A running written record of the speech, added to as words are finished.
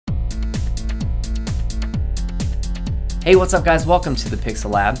Hey, what's up guys? Welcome to the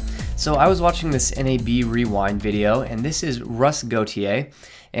Pixel Lab. So I was watching this NAB Rewind video, and this is Russ Gauthier,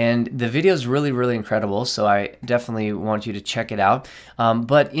 and the video is really incredible, so I definitely want you to check it out.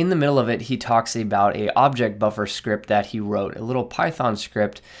 But in the middle of it, he talks about a object buffer script that he wrote, a little Python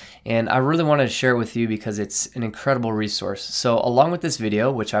script, and I really wanted to share it with you because it's an incredible resource. So along with this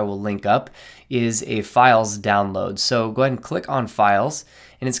video, which I will link up, is a files download. So go ahead and click on files,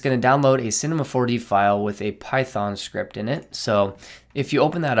 and it's going to download a Cinema 4D file with a Python script in it. So if you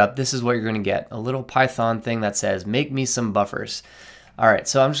open that up, this is what you're going to get, a little Python thing that says, make me some buffers. All right,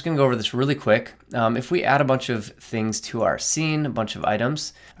 so I'm just going to go over this really quick. If we add a bunch of things to our scene, a bunch of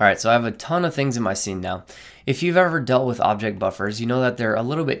items. All right, so I have a ton of things in my scene now. If you've ever dealt with object buffers, you know that they're a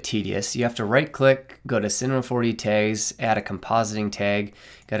little bit tedious. You have to right click, go to Cinema 4D tags, add a compositing tag,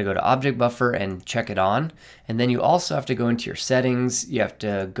 got to go to object buffer and check it on. And then you also have to go into your settings. You have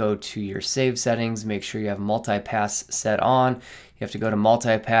to go to your save settings, make sure you have multipass set on. You have to go to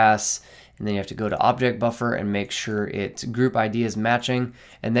multipass, and then you have to go to object buffer and make sure its group ID is matching,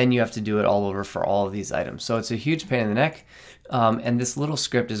 and then you have to do it all over for all of these items. So it's a huge pain in the neck, and this little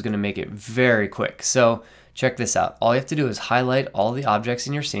script is going to make it very quick. So check this out. All you have to do is highlight all the objects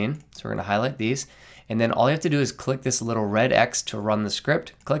in your scene. So we're going to highlight these, and then all you have to do is click this little red X to run the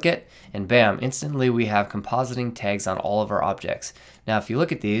script, click it, and bam, instantly we have compositing tags on all of our objects. Now if you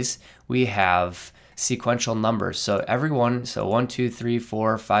look at these, we have sequential numbers. So every one, so 1, 2, 3,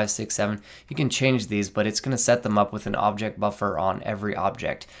 4, 5, 6, 7, you can change these, but it's going to set them up with an object buffer on every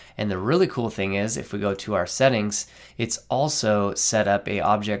object. And the really cool thing is, if we go to our settings, it's also set up a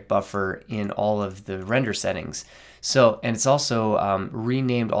object buffer in all of the render settings. So, and it's also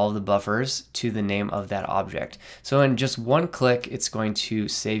renamed all the buffers to the name of that object. So in just one click, it's going to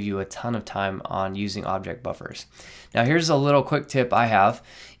save you a ton of time on using object buffers. Now here's a little quick tip I have.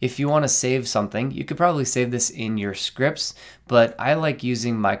 If you want to save something, you could probably save this in your scripts, but I like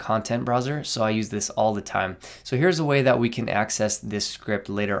using my content browser, so I use this all the time. So here's a way that we can access this script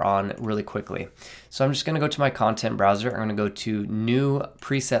later on really quickly. So I'm just going to go to my content browser. I'm going to go to new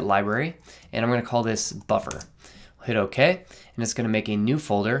preset library, and I'm going to call this buffer. Hit OK, and it's going to make a new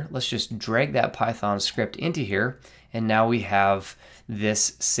folder. Let's just drag that Python script into here, and now we have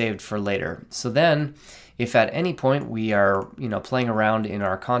this saved for later. So then, if at any point we are playing around in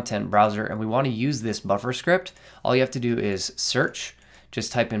our content browser and we want to use this buffer script, all you have to do is search,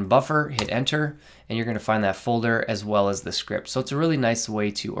 just type in buffer, hit enter, and you're going to find that folder as well as the script. So it's a really nice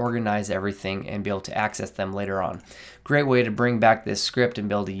way to organize everything and be able to access them later on. Great way to bring back this script and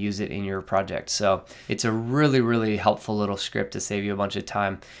be able to use it in your project. So it's a really helpful little script to save you a bunch of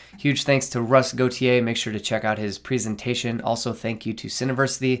time. Huge thanks to Russ Gauthier. Make sure to check out his presentation. Also thank you to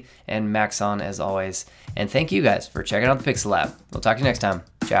Cineversity and Maxon as always. And thank you guys for checking out the Pixel Lab. We'll talk to you next time.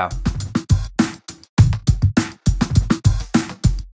 Ciao.